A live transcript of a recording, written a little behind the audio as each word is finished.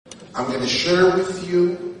I'm going to share with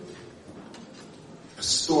you a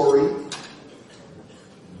story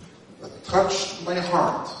that touched my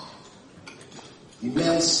heart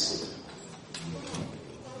immensely.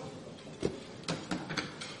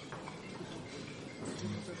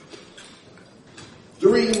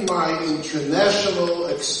 During my international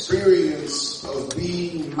experience of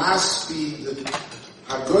being maspid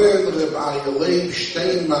Rav Ahron Leib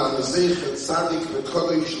Shteinman, Zeichet Tzadik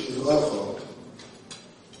V'Kodesh Livrocho,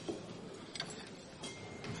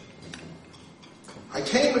 I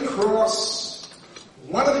came across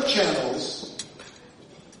one of the channels,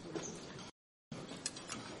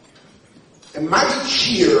 a magic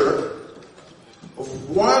cheer of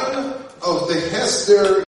one of the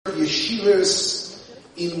Hesder yeshivas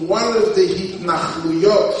in one of the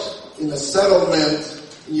hitnachluyot in a settlement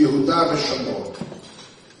in Yehuda v'Shamor.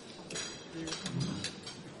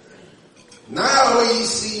 Now you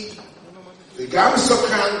see the Gam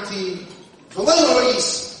Sokanti,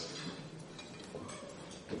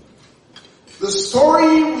 the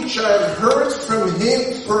story which I have heard from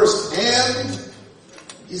him firsthand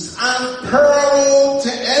is unparalleled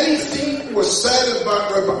to anything was said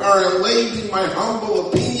about Rav Ahron Leib, in my humble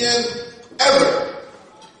opinion, ever.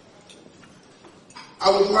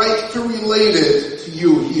 I would like to relate it to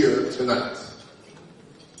you here tonight.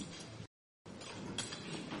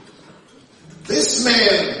 This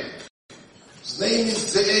man, his name is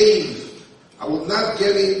Ze'ev, I will not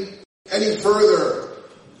get any further,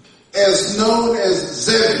 as known as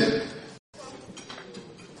Zevi,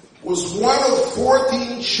 was one of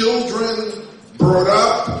 14 children brought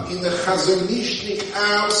up in the Chazonishnik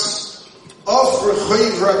house of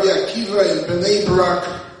Rechoiv Rabbi Akiva in Bnei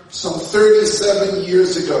Brak some 37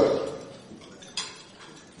 years ago.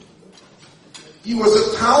 He was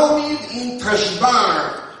a Talmid in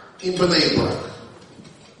Tashbar in Bnei Brak.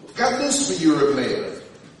 Got news for you, Reb Meir.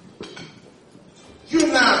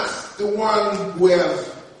 You're not the one who have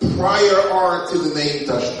prior art to the name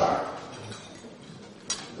Tashbar.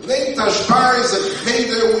 The name Tashbar is a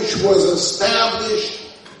cheder which was established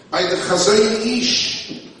by the Chazon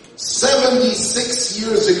Ish 76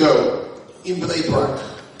 years ago in Bnei Brak.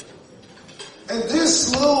 And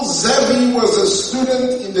this little Zevi was a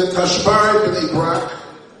student in the Tashbar Bnei Brak,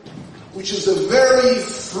 which is a very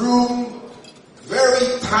frum,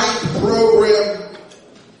 very tight program.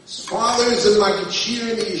 His father is a Magichir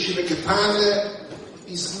in the Yeshiva Ketane.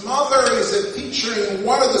 His mother is a teacher in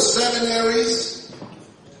one of the seminaries,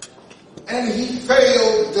 and he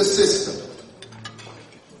failed the system.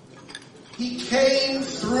 He came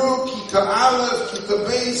through Kita Aleph, Kita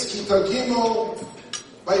Beis, Kita Gimel.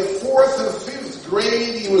 By 4th and 5th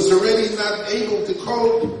grade, he was already not able to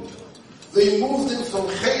cope. They moved him from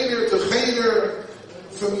cheder to cheder,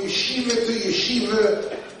 from yeshiva to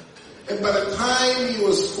yeshiva, and by the time he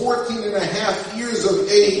was 14 and a half years of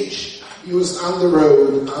age, he was on the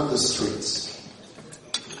road, on the streets.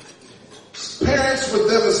 His parents were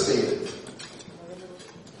devastated.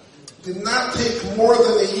 It did not take more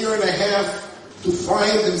than a year and a half to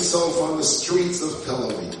find himself on the streets of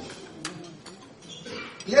Tel Aviv.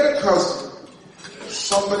 He had a cousin,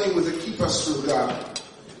 somebody with a kippah sruga,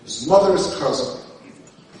 his mother's cousin,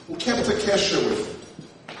 who kept a kesher with him.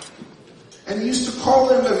 And he used to call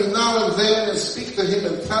him every now and then and speak to him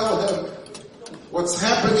and tell him what's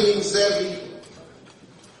happening, Zevi.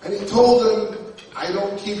 And he told him, I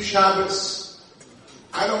don't keep Shabbos.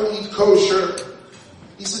 I don't eat kosher.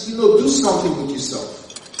 He said, do something with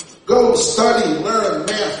yourself. Go study, learn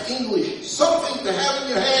math, English, something to have in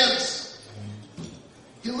your hands.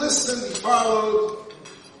 He listened, he followed.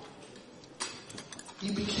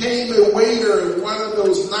 He became a waiter in one of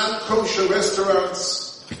those non-kosher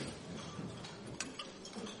restaurants.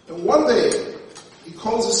 And one day, he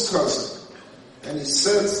calls his cousin, and he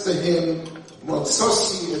says to him,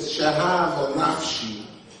 Motzossi et shahav nafshi,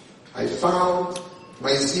 I found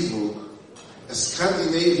my zivug, a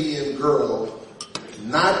Scandinavian girl,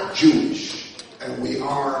 not Jewish, and we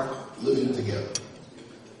are living together.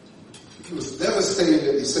 He was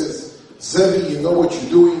devastated. He says, Zevi, you know what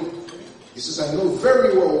you're doing? He says, I know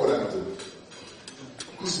very well what I'm doing.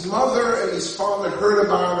 His mother and his father heard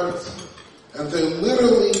about it, and they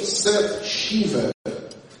literally set Shiva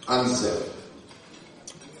on Zevi.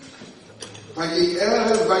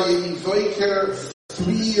 Vaye'erev, Vaye'yivoker,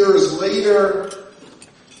 3 years later,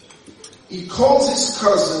 he calls his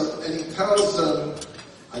cousin and he tells them,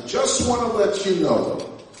 I just want to let you know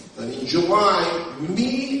that in July,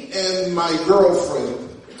 me and my girlfriend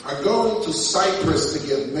are going to Cyprus to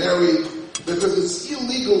get married because it's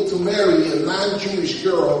illegal to marry a non-Jewish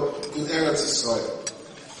girl in Eretz Yisrael.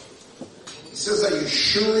 He says, are you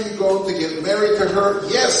sure you're going to get married to her?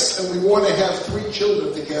 Yes, and we want to have 3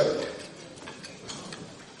 children together.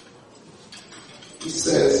 He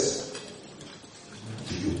says,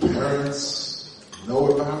 do your parents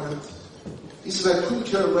know about it? He says, I couldn't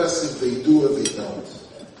care less if they do or they don't.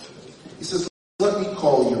 He says, let me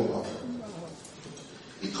call your mother.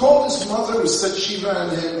 He called his mother, who said Shiva on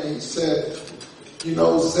him, and he said, you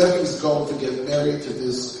know, Zevi's going to get married to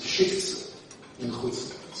this shiksa in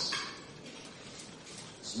Chutz Laretz.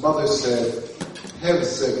 His mother said, have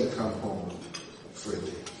Zevi come home for a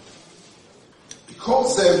day. He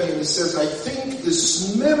called Zevi and he says, I think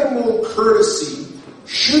this minimal courtesy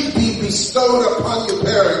should be bestowed upon your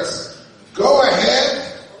parents. Go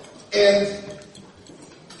ahead and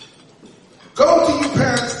go to your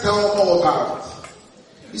parents, tell them all about it.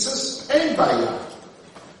 He says, אין בעיה.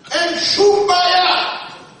 אין שום בעיה.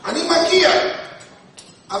 אני מגיע.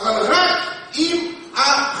 אבל רק עם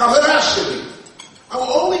החברה שלי. I will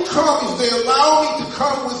only come if they allow me to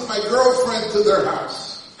come with my girlfriend to their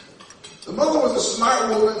house. The mother was a smart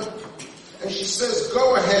woman, and she says,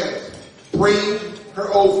 go ahead, bring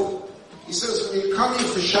her over. He says, when you're coming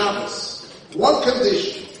for Shabbos, one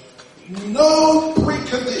condition, no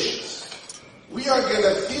preconditions. We are going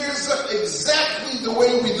to tirza exactly the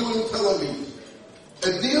way we do in Tel Aviv.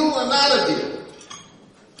 A deal or not a deal.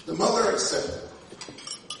 The mother accepted.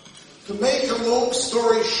 To make a long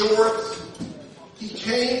story short, he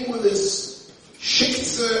came with his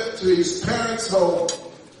shiksa to his parents' home.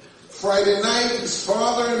 Friday night, his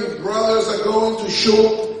father and his brothers are going to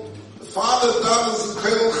shul. The father does the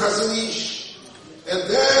Kedel Chazanish. And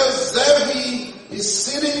there Zevi is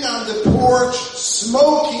sitting on the porch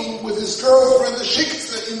smoking with his girlfriend, the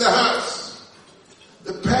shiksa, in the house.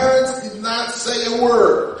 The parents did not say a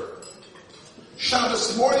word.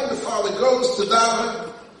 Shabbos morning, the father goes to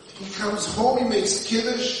daven. He comes home, he makes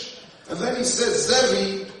kiddush, and then he says,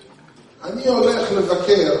 Zevi, אני הולך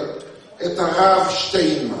לבקר את הרב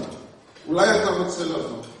שטיינמן. אולי אתה רוצה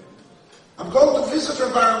לבוא. I'm going to visit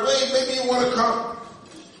Rav Ahron Leib, maybe you want to come.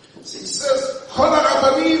 So he says, כל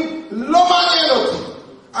הרבנים לא מעניין אותי.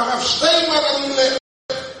 הרב שטיינמן אני אלך.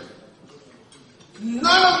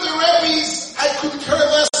 None of the rabbis I could care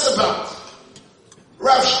less about.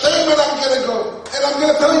 Rav Shteinman, I'm going to go. And I'm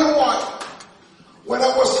going to tell you why. When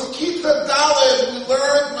I was in Kita Daled, we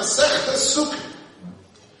learned Masechta Sukkah.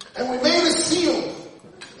 And we made a seal.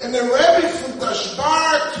 And the Rebbe from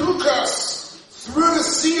Tashbar took us through the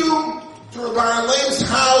seal to Rav Ahron Leib's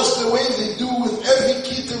house, the way they do with every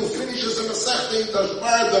Kita who finishes a Masechta in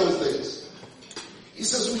Tashbar those days. He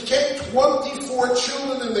says, we came 24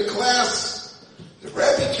 children in the class. The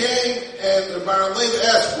Rebbe came and Rav Ahron Leib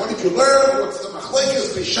asked, what did you learn? What's the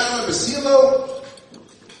machlekes, Bishama, Basilo?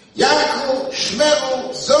 Yaakov,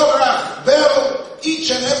 Shmuel, Zorach, Bel,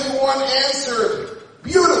 each and every one answered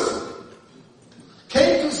beautifully.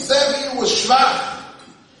 Came to Zevi, was Shvach.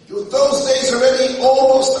 He was those days already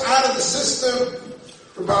almost out of the system.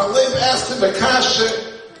 Rav Ahron Leib asked him, Akasha,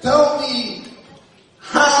 tell me,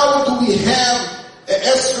 how do we have an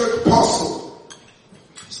esrog apostle?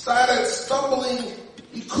 He started stumbling.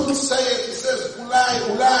 He couldn't say it. He says,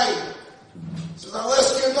 Ulai. He says, I'll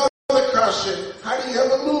ask you another question. How do you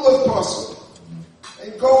have a lulav apostle?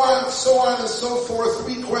 And go on, so on and so forth.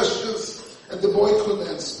 3 questions, and the boy couldn't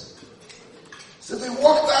answer. So they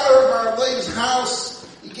walked out of Rav Ahron Leib's house.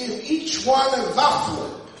 He gave each one a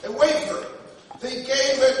waffle, a wafer. They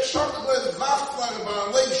gave a chocolate waffle, and Rav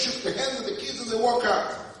Ahron Leib shook the hand of the kids, and they walk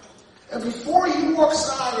out. And before he walks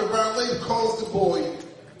out, Rav Ahron Leib calls the boy,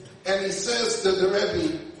 and he says to the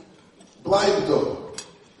Rebbe, bleib do.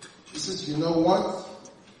 He says, you know what?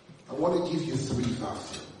 I want to give you 3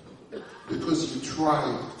 waffle, because you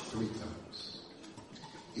tried 3 times.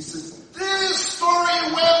 He says, this story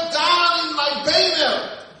went down in my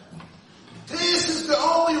Beiner. This is the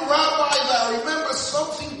only rabbi that I remember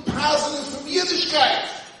something positive from Yiddishkeit.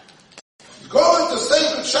 Going to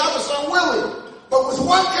say good Shabbos, I'm willing, but with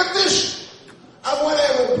one condition. I want to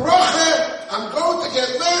have a bracha. I'm going to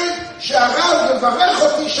get married. She'arav yevarech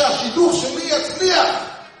oti she'ashiduch sheli yatzliach.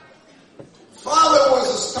 Father was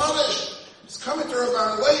astonished. He's coming to Rav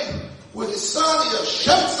Ahron Leib with his son. He has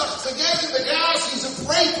shemtzach to get in the gas. He's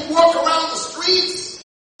afraid to walk around the streets.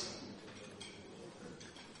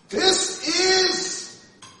 This is,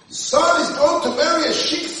 his son is going to marry a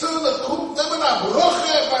shiksa that couldn't never have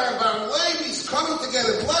bracha by Rav Ahron Leib. He's coming to get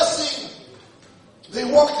a blessing. They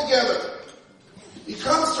walk together. He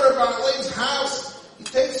comes to Rav Ahron Leib's house. He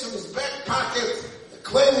takes from his back pocket a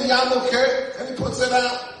clay yarmulke and he puts it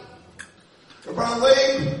out. Rav Ahron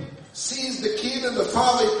Leib sees the kid and the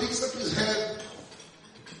father. He picks up his head.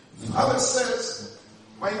 The father says,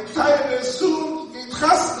 mein kleiner Sohn geht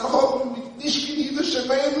Chasten haben mit nicht jüdische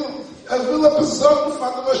Mädel, will besorgen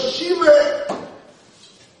von der Yeshiva.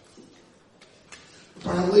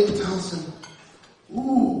 Rav Ahron Leib tells him,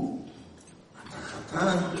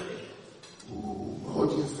 Chatan,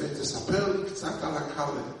 מאוד יפה, תספר לי קצת על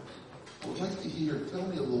הקלה. I would like to hear, tell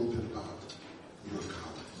me a little bit about your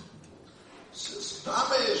kala. He says,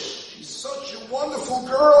 Namish, she's such a wonderful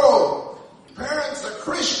girl. Parents are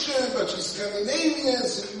Christian, but she's Scandinavian.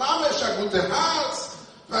 She's Mamish, agute Haz.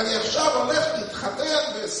 ואני עכשיו הולך להתחתן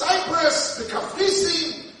בסייפרס,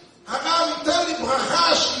 בקפריסין. הרב ייתן לי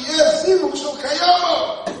ברכה שיהיה זיווג של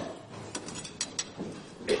קיימו.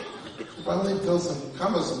 Rav Ahron Leib tells him,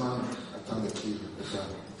 כמה זמן אתה מכיר את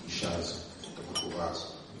האישה הזו, את הבחורה הזו?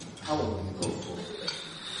 How long do you know for?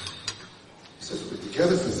 He said, we're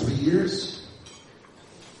together for 3 years.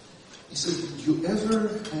 He said, did you ever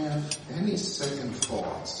have any second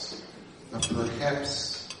thoughts that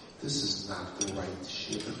perhaps this is not the right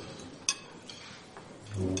shidduch?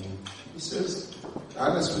 He says,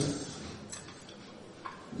 honest with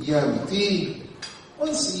Yamiti,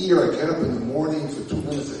 once a year I get up in the morning for 2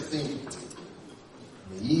 minutes, I think,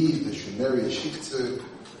 Me'id, I should marry a shiksa.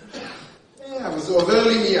 Yeah, I was over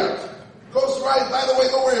early miyad. Goes right, by the way,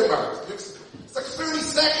 don't worry about it. It's like 30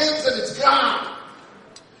 seconds and it's gone.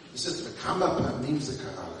 He says, how many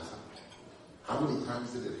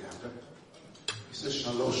times did it happen? He says,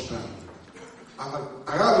 shalosh פעמים.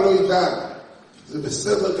 הרב לא ידע. זה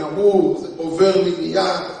בסדר גמור, זה עובר לי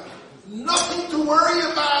מיד. Nothing to worry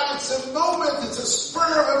about. It's a moment, it's a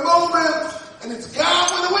spur of a moment, and it's gone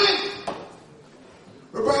with the wind.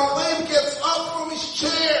 Rav Ahron Leib gets up from his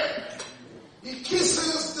chair. He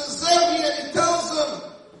kisses the Zevi and he tells him,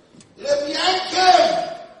 Reb Yankev,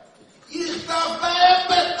 ich darf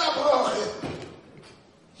be'emet na broche.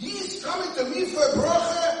 He's coming to me for a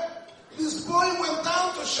broche. This boy went down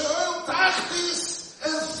to Sheol Tachtis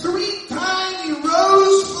and 3 times he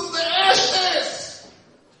rose from the ashes.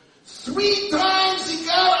 3 times he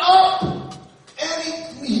got up and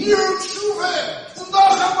he heard tshuva.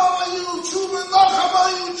 Noch einmal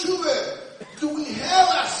tshuva. Do we have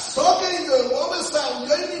a socket in the Lomas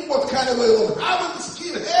learning what kind of a Lomas this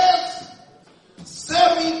kid has?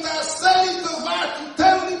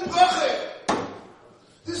 Tell me, brache.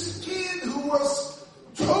 This kid who was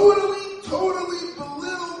totally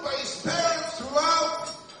belittled by his parents throughout,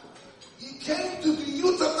 he came to the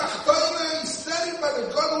Yuta Tachtoina, he studied by the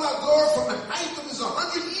Gadol Ador from the height of his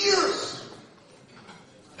 100 years.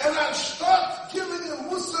 And anstatt giving him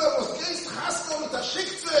Musa, was geist Chaskel with a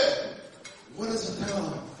shiksa. What does he tell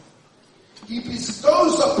him? He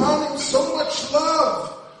bestows upon him so much love,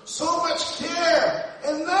 so much care,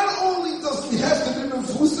 and not only does he have to be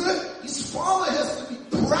mefusa, his father has to be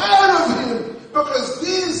proud of him, because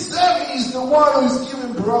this Zevi is the one who's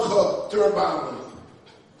giving bracha to Rav Ahron Leib.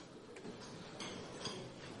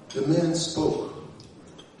 The man spoke.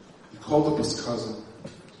 He called up his cousin.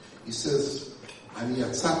 He says, Ani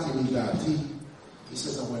yatzati midati. He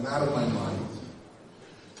says, I went out of my mind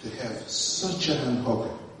to have such an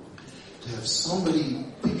hanhoga, to have somebody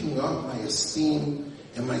picking up my esteem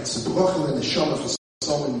and my tzibrochel and neshama for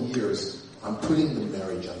so many years. I'm putting the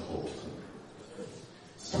marriage on hold.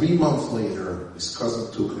 3 months later, his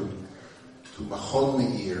cousin took him to Machon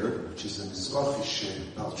Meir, which is a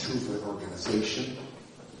Mizrahish Bal Tshuva organization,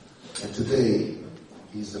 and today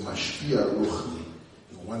he's the Mashpia Ruchni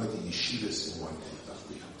in one of the yeshivas in one day.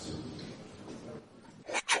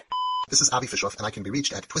 This is Avi Fishoff, and I can be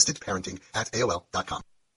reached at twistedparenting@aol.com.